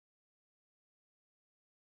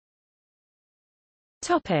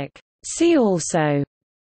Topic. See also: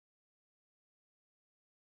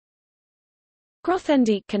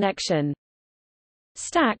 Grothendieck connection,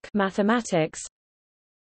 stack mathematics,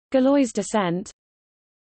 Galois descent,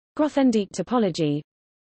 Grothendieck topology,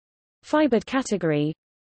 fibered category,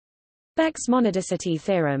 Beck's monadicity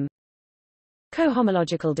theorem,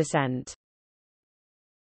 cohomological descent.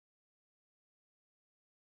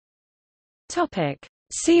 Topic.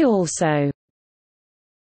 See also: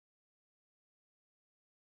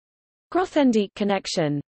 Grothendieck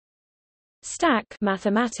connection, stack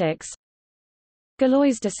mathematics,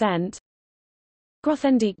 Galois descent,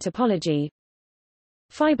 Grothendieck topology,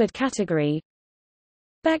 fibered category,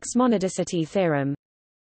 Beck's monadicity theorem,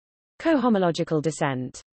 cohomological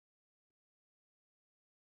descent.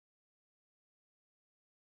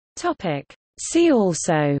 Topic. See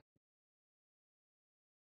also: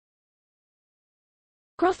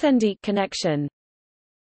 Grothendieck connection,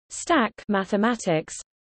 stack mathematics,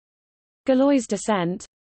 Galois descent,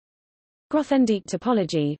 Grothendieck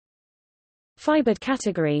topology, fibered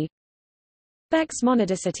category, Beck's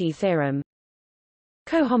monadicity theorem,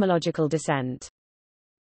 cohomological descent.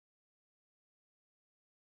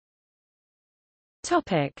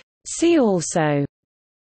 Topic. See also: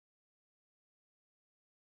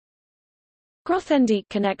 Grothendieck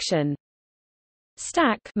connection,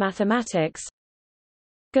 stack mathematics,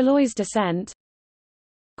 Galois descent,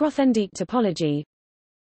 Grothendieck topology,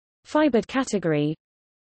 fibered category,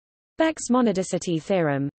 Beck's monadicity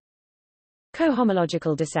theorem,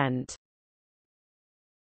 cohomological descent.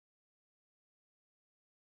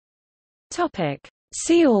 Topic.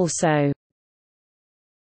 See also: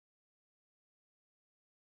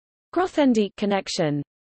 Grothendieck connection,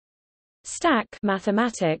 stack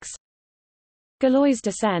mathematics, Galois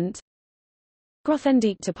descent,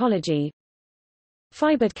 Grothendieck topology,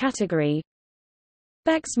 fibered category,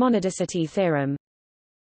 Beck's monadicity theorem,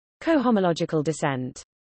 cohomological descent.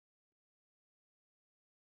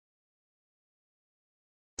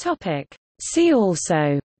 Topic. See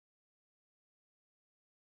also: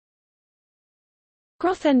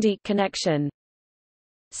 Grothendieck connection,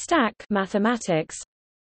 stack mathematics,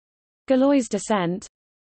 Galois descent,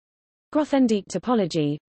 Grothendieck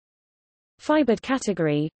topology, fibered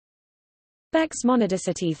category, Beck's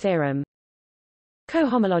monadicity theorem,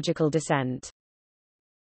 cohomological descent.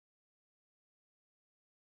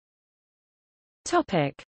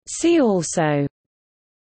 Topic. See also: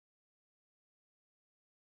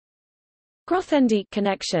 Grothendieck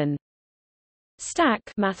connection, stack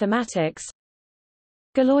mathematics,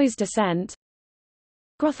 Galois descent,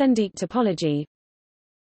 Grothendieck topology,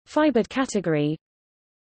 fibered category,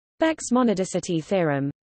 Beck's monadicity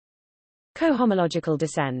theorem, cohomological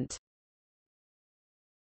descent.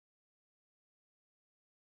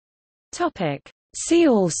 Topic. See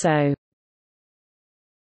also: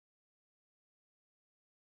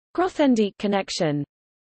 Grothendieck connection,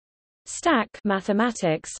 stack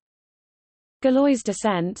mathematics, Galois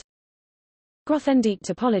descent, Grothendieck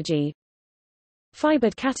topology,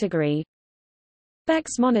 fibered category,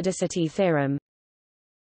 Beck's monadicity theorem,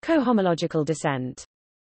 cohomological descent.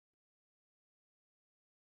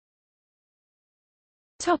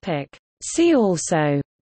 Topic. See also: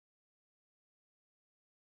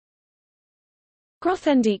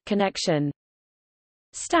 Grothendieck connection,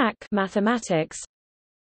 stack mathematics,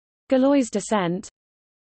 Galois descent,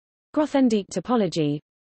 Grothendieck topology,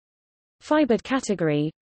 fibered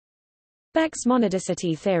category, Beck's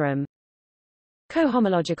monadicity theorem,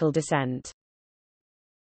 cohomological descent.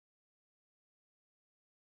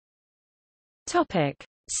 Topic.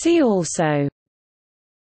 See also: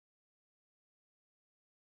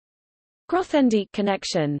 Grothendieck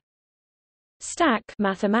connection, stack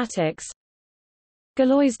mathematics,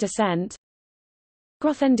 Galois descent,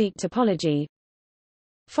 Grothendieck topology,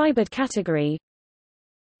 fibered category,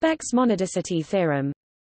 Beck's monadicity theorem,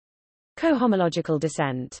 cohomological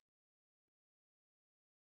descent.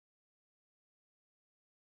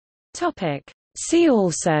 Topic. See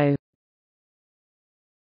also: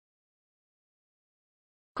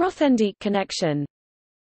 Grothendieck connection,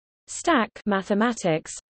 stack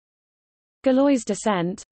mathematics, Galois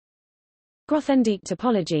descent, Grothendieck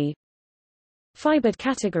topology, fibered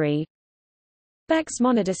category, Beck's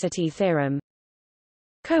monadicity theorem,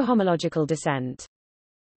 cohomological descent.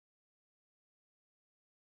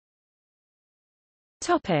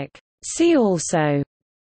 Topic. See also: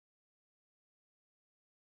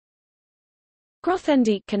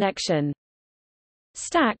 Grothendieck connection,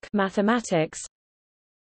 stack mathematics,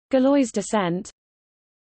 Galois descent,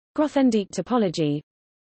 Grothendieck topology,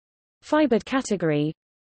 fibered category,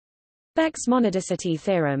 Beck's monadicity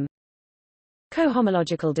theorem,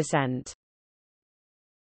 cohomological descent.